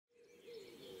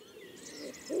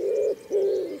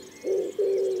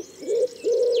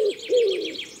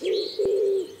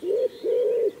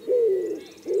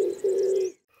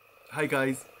Hi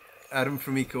guys, Adam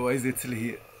from Ecowise Italy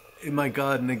here, in my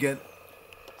garden again,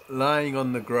 lying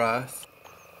on the grass.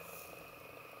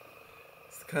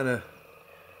 It's kind of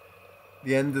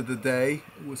the end of the day.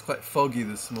 It was quite foggy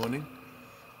this morning,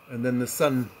 and then the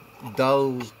sun,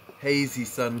 dull, hazy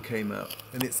sun came out,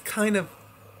 and it's kind of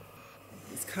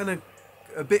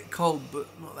a bit cold, but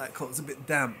not that cold. It's a bit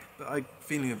damp, but I'm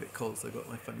feeling a bit cold, so I got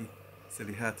my funny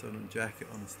silly hat on and jacket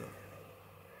on and stuff.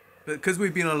 But because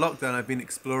we've been on lockdown, I've been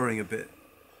exploring a bit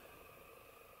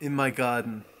in my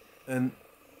garden, and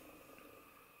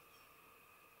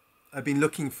I've been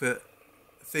looking for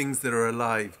things that are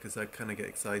alive because I kind of get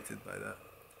excited by that.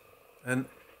 And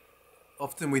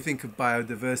often we think of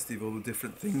biodiversity, of all the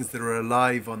different things that are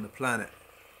alive on the planet,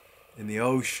 in the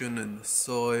ocean, in the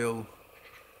soil,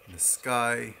 in the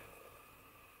sky,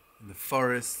 in the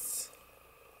forests,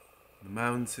 in the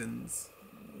mountains,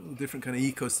 all different kind of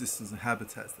ecosystems and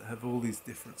habitats that have all these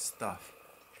different stuff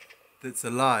that's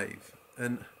alive.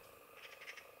 And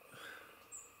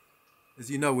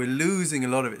as you know, we're losing a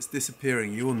lot of it. It's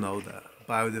disappearing. You all know that.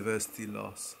 Biodiversity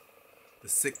loss, the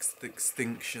sixth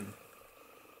extinction.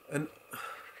 And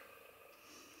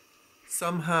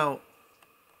somehow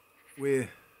we're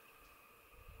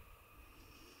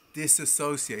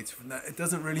disassociated from that. It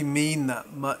doesn't really mean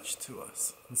that much to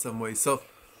us in some ways. So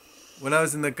when I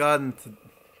was in the garden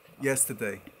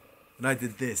yesterday, and I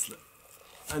did this, look,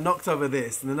 I knocked over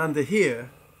this, and then under here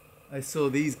I saw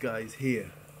these guys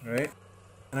here, right?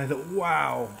 And I thought,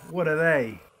 wow, what are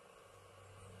they?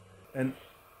 And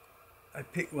I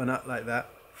picked one up like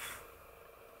that,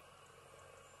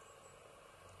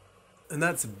 and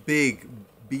that's a big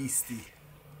beastie,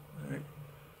 right?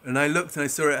 And I looked and I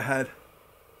saw it had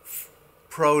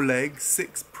prolegs,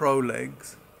 6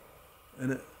 prolegs,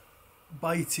 and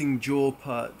biting jaw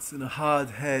parts and a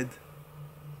hard head.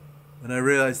 And I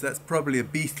realized that's probably a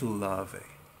beetle larvae,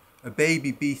 a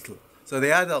baby beetle. So the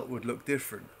adult would look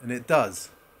different, and it does.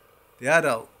 The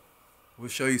adult, we'll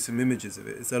show you some images of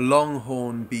it. It's a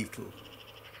longhorn beetle.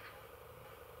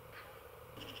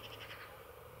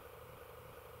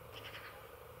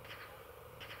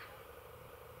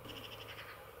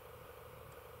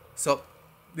 So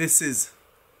this is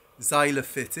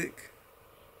xylophytic.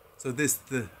 So this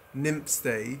the nymph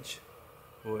stage,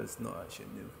 or it's not actually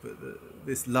a nymph, but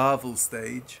this larval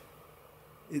stage.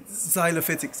 It's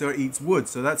xylophytic, so it eats wood,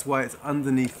 so that's why it's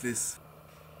underneath this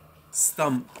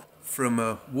stump from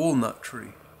a walnut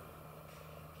tree.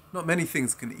 Not many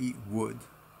things can eat wood.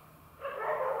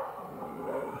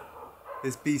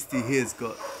 This beastie here's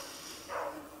got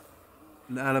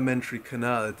an alimentary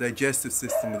canal, a digestive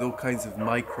system with all kinds of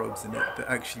microbes in it that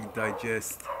actually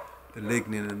digest the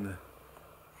lignin and the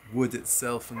wood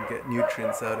itself and get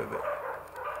nutrients out of it.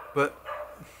 But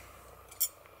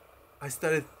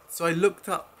so I looked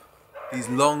up these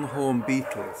longhorn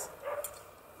beetles,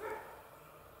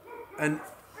 and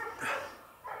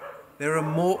there are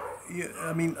more.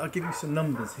 I mean, I'll give you some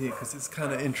numbers here because it's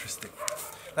kind of interesting.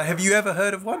 Like, have you ever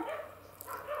heard of one?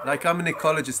 Like, I'm an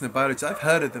ecologist and a biologist. I've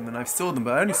heard of them and I saw them,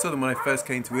 but I only saw them when I first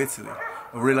came to Italy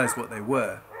or realised what they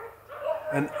were.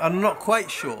 And I'm not quite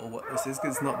sure what this is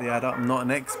because it's not the adult. I'm not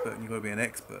an expert, and you've got to be an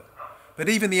expert. But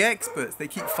even the experts, they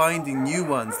keep finding new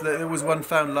ones. There was one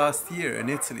found last year in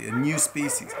Italy, a new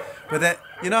species. But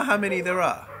you know how many there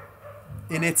are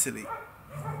in Italy?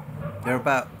 They're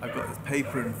about, I've got this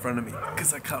paper in front of me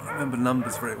because I can't remember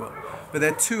numbers very well. But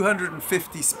there are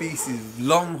 250 species of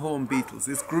longhorn beetles,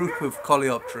 this group of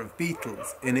coleoptera of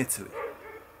beetles in Italy.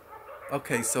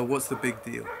 Okay, so what's the big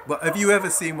deal? Well, have you ever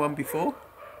seen one before?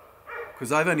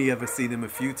 Because I've only ever seen them a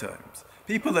few times.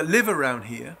 People that live around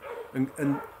here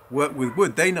and work with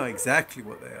wood, they know exactly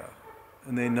what they are.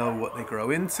 And they know what they grow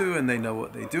into, and they know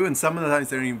what they do. And some of the times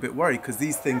they're even a bit worried because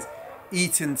these things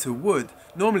eat into wood.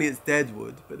 Normally it's dead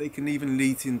wood, but they can even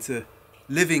eat into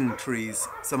living trees.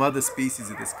 Some other species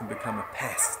of this can become a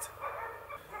pest.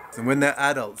 And when they're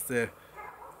adults, they're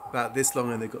about this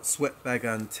long and they've got sweatbag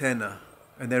antennae,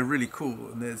 and they're really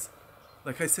cool. And there's,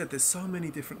 like I said, there's so many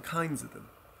different kinds of them.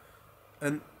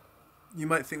 And you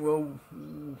might think, well,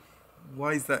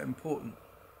 why is that important?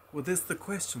 Well, there's the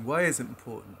question, why is it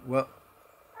important? Well,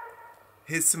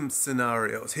 here's some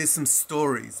scenarios, here's some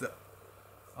stories that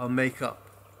I'll make up.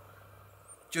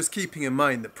 Just keeping in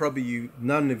mind that probably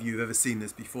none of you have ever seen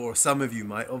this before, or some of you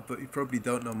might have, but you probably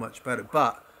don't know much about it.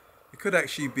 But it could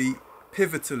actually be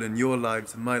pivotal in your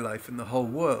lives and my life and the whole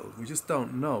world. We just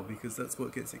don't know, because that's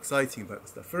what gets exciting about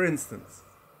stuff. For instance,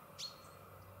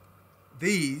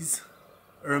 these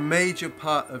are a major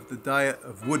part of the diet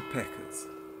of woodpeckers.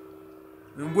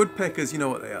 And woodpeckers, you know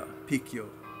what they are, picchio.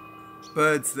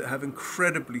 Birds that have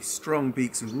incredibly strong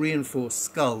beaks and reinforced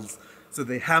skulls So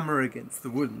they hammer against the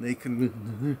wood and they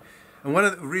can... And one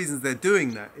of the reasons they're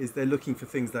doing that is they're looking for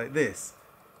things like this.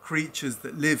 Creatures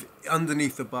that live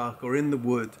underneath the bark or in the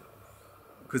wood.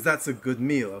 Because that's a good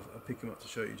meal. I'll pick them up to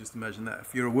show you. Just imagine that.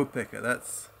 If you're a woodpecker,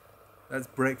 that's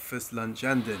breakfast, lunch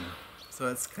and dinner. So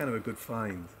that's kind of a good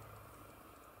find.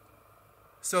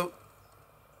 So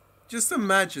just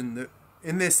imagine that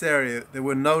in this area there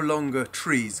were no longer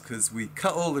trees because we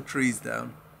cut all the trees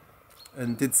down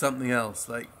and did something else,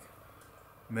 like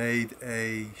made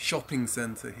a shopping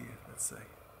center here, let's say.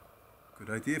 Good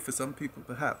idea for some people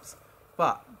perhaps.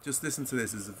 But just listen to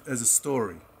this as a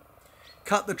story.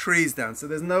 Cut the trees down so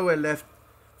there's nowhere left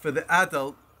for the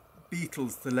adult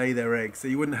beetles to lay their eggs, so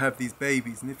you wouldn't have these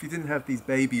babies. And if you didn't have these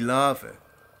baby larvae,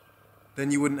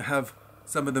 then you wouldn't have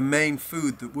some of the main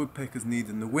food that woodpeckers need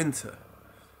in the winter.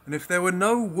 And if there were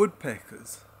no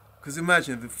woodpeckers, because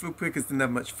imagine if the woodpeckers didn't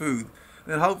have much food,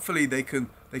 then hopefully they can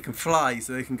fly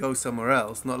so they can go somewhere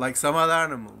else, not like some other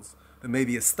animals that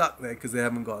maybe are stuck there because they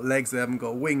haven't got legs, they haven't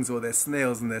got wings, or they're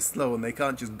snails and they're slow and they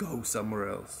can't just go somewhere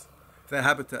else. If their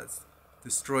habitat's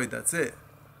destroyed, that's it.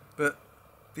 But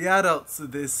the adults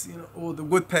of this, or the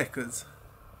woodpeckers,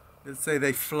 let's say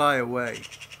they fly away.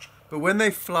 But when they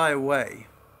fly away,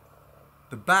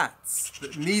 the bats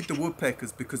that need the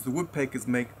woodpeckers, because the woodpeckers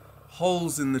make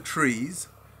holes in the trees,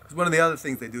 because one of the other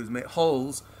things they do is make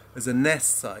holes as a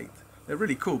nest site. They're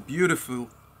really cool, beautiful,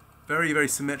 very, very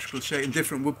symmetrical shape, and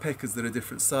different woodpeckers that are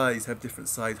different size have different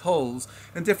size holes,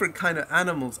 and different kind of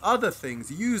animals, other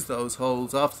things, use those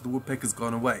holes after the woodpecker's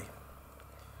gone away.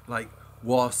 Like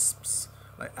wasps,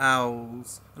 like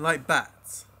owls, and like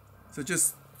bats. So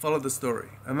just follow the story.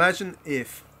 Imagine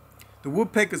if the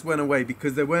woodpeckers went away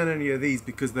because there weren't any of these,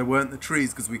 because there weren't the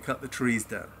trees, because we cut the trees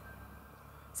down.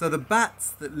 So the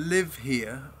bats that live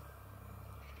here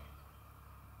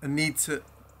and need to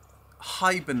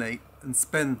hibernate and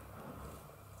spend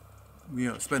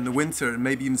the winter and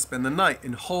maybe even spend the night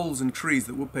in holes in trees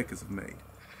that woodpeckers have made.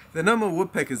 If there are no more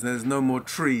woodpeckers and there's no more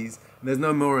trees and there's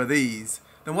no more of these,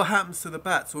 then what happens to the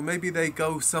bats? Well, maybe they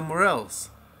go somewhere else.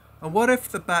 And what if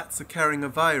the bats are carrying a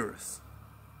virus?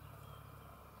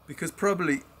 Because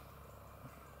probably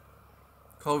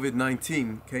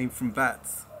COVID-19 came from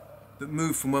bats that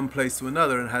moved from one place to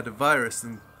another and had a virus,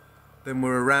 and then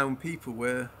were around people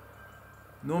where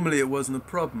normally it wasn't a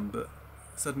problem, but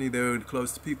suddenly they were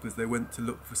close to people as they went to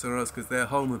look for somewhere else because their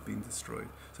home had been destroyed.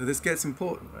 So this gets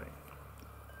important, right?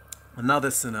 Another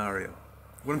scenario.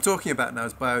 What I'm talking about now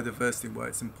is biodiversity and why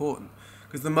it's important.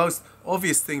 Because the most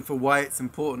obvious thing for why it's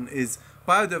important is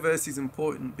biodiversity is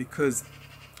important because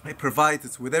it provides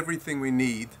us with everything we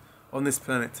need on this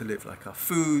planet to live, like our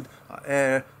food, our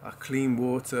air, our clean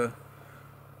water,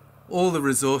 all the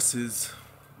resources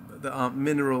that aren't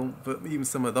mineral, but even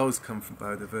some of those come from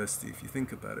biodiversity if you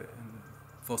think about it, and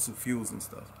fossil fuels and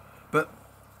stuff. But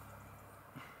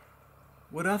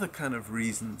what other kind of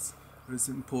reasons is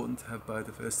it important to have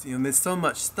biodiversity? And there's so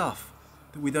much stuff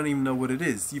that we don't even know what it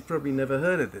is. You've probably never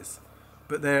heard of this,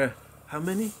 but there are, how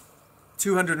many?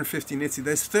 250 in Italy.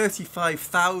 There's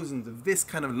 35,000 of this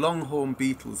kind of longhorn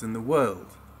beetles in the world.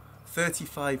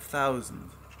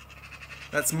 35,000.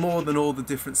 That's more than all the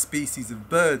different species of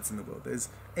birds in the world. There's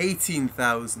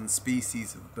 18,000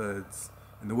 species of birds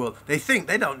in the world. They think,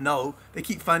 they don't know, they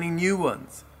keep finding new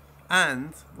ones.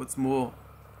 And what's more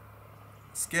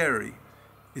scary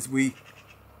is we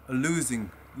are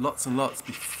losing lots and lots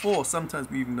before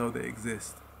sometimes we even know they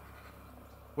exist.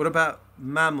 What about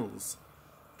mammals?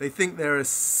 They think there are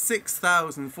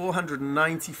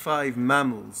 6,495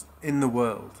 mammals in the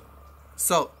world.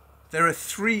 So there are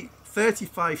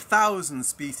 35,000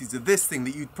 species of this thing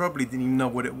that you probably didn't even know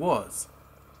what it was.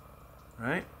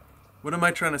 Right? What am I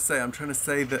trying to say? I'm trying to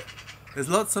say that there's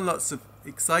lots and lots of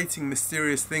exciting,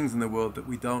 mysterious things in the world that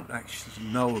we don't actually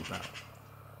know about.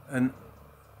 And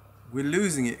we're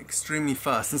losing it extremely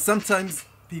fast. And sometimes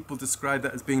people describe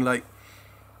that as being like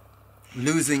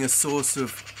losing a source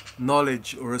of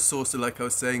knowledge, or a source of, like I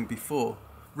was saying before,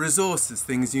 resources,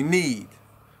 things you need.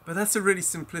 But that's a really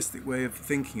simplistic way of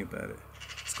thinking about it.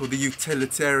 It's called the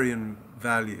utilitarian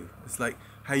value. It's like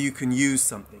how you can use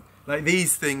something. Like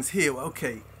these things here,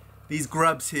 okay, these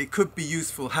grubs here could be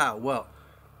useful. How? Well,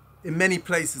 in many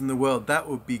places in the world, that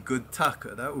would be good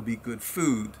tucker, that would be good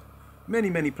food.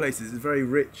 Many, many places, it's very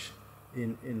rich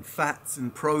in fats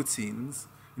and proteins.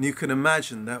 And you can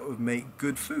imagine that would make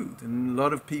good food. And a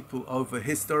lot of people over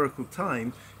historical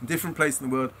time in different places in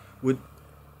the world would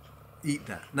eat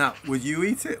that. Now, would you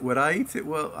eat it? Would I eat it?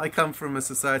 Well, I come from a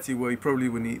society where you probably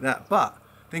wouldn't eat that. But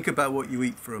think about what you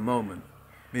eat for a moment.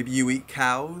 Maybe you eat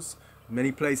cows.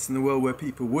 Many places in the world where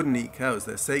people wouldn't eat cows,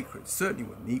 they're sacred. Certainly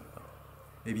wouldn't eat one.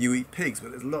 Maybe you eat pigs,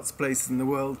 but there's lots of places in the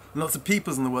world, lots of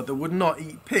peoples in the world that would not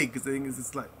eat pig because they think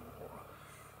it's like,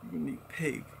 you wouldn't eat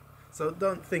pig. So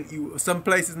don't think you, some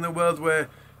places in the world where,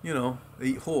 you know, they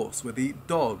eat horse, where they eat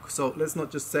dog. So let's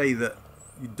not just say that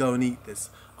you don't eat this.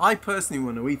 I personally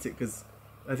want to eat it because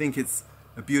I think it's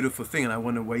a beautiful thing and I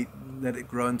want to let it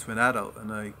grow into an adult,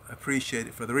 and I appreciate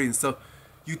it for the reason. So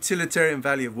utilitarian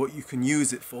value of what you can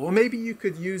use it for. Or maybe you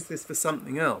could use this for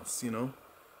something else, you know.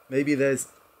 Maybe there's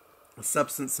a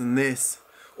substance in this,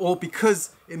 or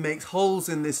because it makes holes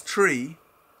in this tree,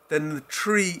 then the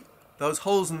tree, those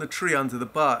holes in the tree under the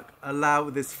bark allow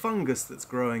this fungus that's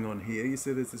growing on here, you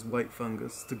see there's this white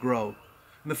fungus, to grow.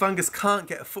 And the fungus can't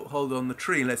get a foothold on the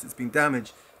tree unless it's been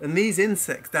damaged. And these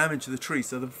insects damage the tree,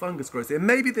 so the fungus grows there. And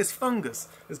maybe this fungus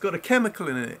has got a chemical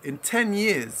in it. In 10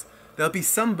 years, there'll be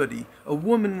somebody, a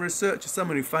woman researcher,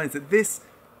 someone who finds that there's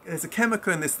a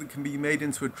chemical in this that can be made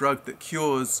into a drug that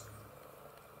cures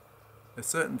a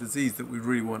certain disease that we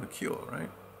really want to cure,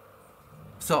 right?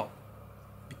 So,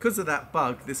 because of that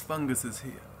bug, this fungus is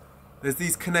here. There's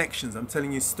these connections. I'm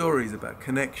telling you stories about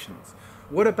connections.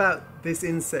 What about this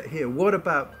insect here? What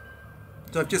about,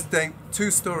 so I've just done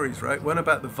 2 stories, right? One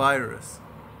about the virus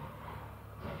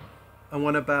and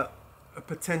one about a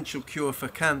potential cure for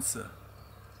cancer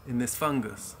in this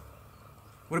fungus.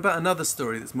 What about another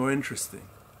story that's more interesting?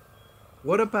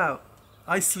 What about,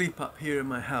 I sleep up here in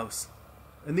my house,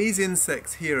 and these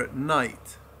insects here at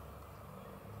night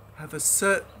have a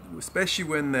certain, especially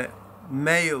when they're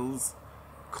males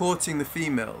courting the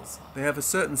females, they have a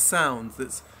certain sound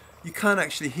that's, you can't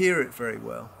actually hear it very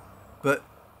well, but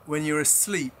when you're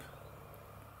asleep,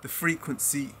 the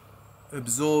frequency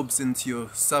absorbs into your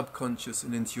subconscious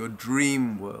and into your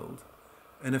dream world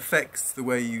and affects the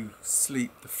way you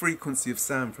sleep, the frequency of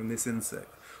sound from this insect.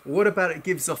 Or what about it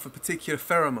gives off a particular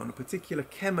pheromone, a particular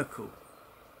chemical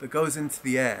that goes into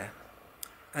the air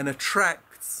and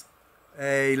attracts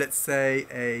a, let's say,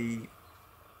 a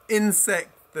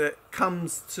insect that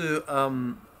comes to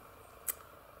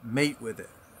mate with it.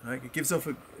 Right? It gives off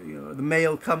a, you know, the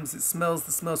male comes, it smells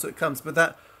the smell, so it comes. But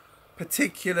that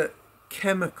particular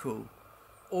chemical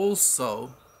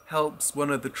also helps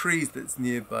one of the trees that's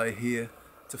nearby here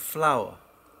to flower,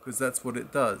 because that's what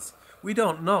it does. We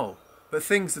don't know, but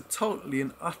things are totally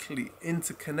and utterly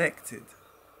interconnected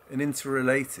and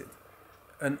interrelated.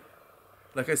 And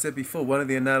like I said before, one of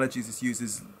the analogies is used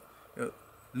is, you know,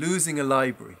 losing a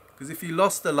library. Because if you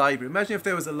lost a library, imagine if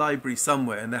there was a library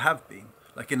somewhere, and there have been,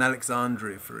 like in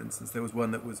Alexandria, for instance, there was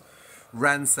one that was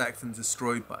ransacked and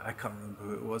destroyed by, I can't remember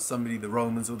who it was, somebody, the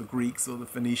Romans or the Greeks or the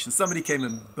Phoenicians. Somebody came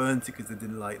and burnt it because they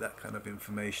didn't like that kind of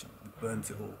information. They burnt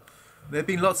it all. There have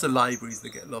been lots of libraries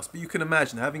that get lost, but you can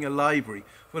imagine having a library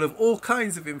full of all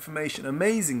kinds of information,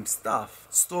 amazing stuff,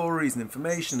 stories and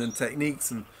information and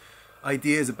techniques and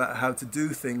ideas about how to do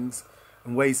things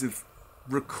and ways of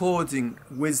recording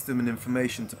wisdom and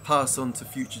information to pass on to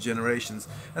future generations.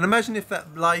 And imagine if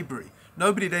that library,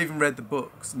 nobody had even read the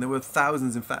books, and there were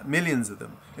thousands, in fact millions of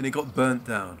them, and it got burnt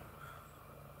down.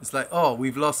 It's like, oh,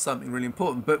 we've lost something really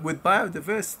important. But with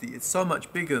biodiversity, it's so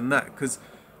much bigger than that, because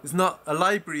it's not, a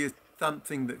library is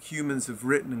something that humans have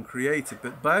written and created,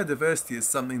 but biodiversity is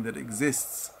something that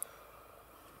exists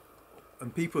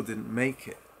and people didn't make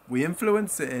it. We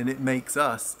influence it and it makes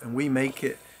us, and we make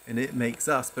it and it makes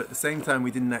us, but at the same time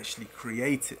we didn't actually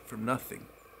create it from nothing.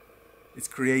 It's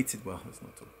created, well, let's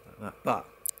not talk about that, but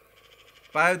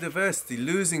biodiversity,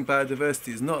 losing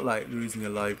biodiversity is not like losing a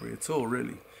library at all,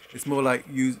 really. It's more like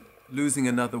losing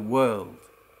another world,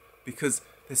 because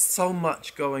there's so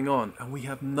much going on and we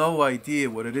have no idea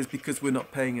what it is because we're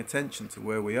not paying attention to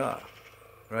where we are,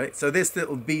 right? So this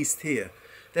little beast here,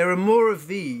 there are more of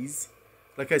these,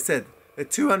 like I said, there are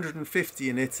 250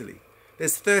 in Italy.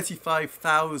 There's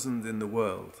 35,000 in the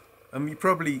world. And you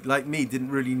probably, like me,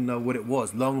 didn't really know what it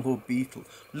was. Longhorn beetle.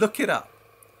 Look it up.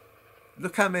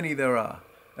 Look how many there are.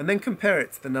 And then compare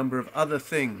it to the number of other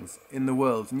things in the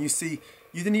world. And you see,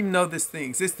 you didn't even know this thing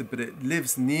existed, but it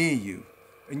lives near you.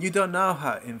 And you don't know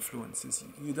how it influences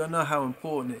you. You don't know how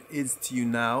important it is to you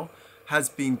now, has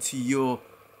been to your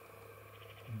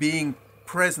being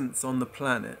presence on the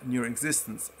planet and your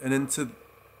existence, and into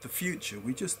the future.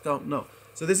 We just don't know.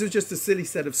 So this is just a silly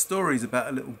set of stories about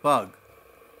a little bug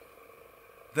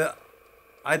that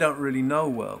I don't really know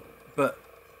well, but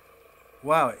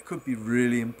wow, it could be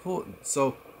really important.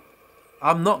 So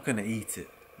I'm not going to eat it.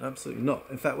 Absolutely not.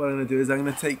 In fact, what I'm going to do is I'm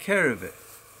going to take care of it,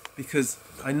 because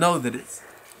I know that it's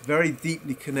very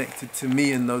deeply connected to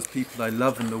me and those people I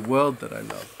love and the world that I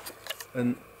love,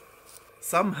 and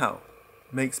somehow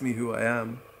makes me who I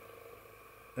am,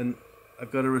 and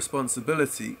I've got a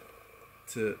responsibility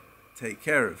to take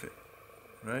care of it,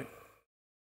 right?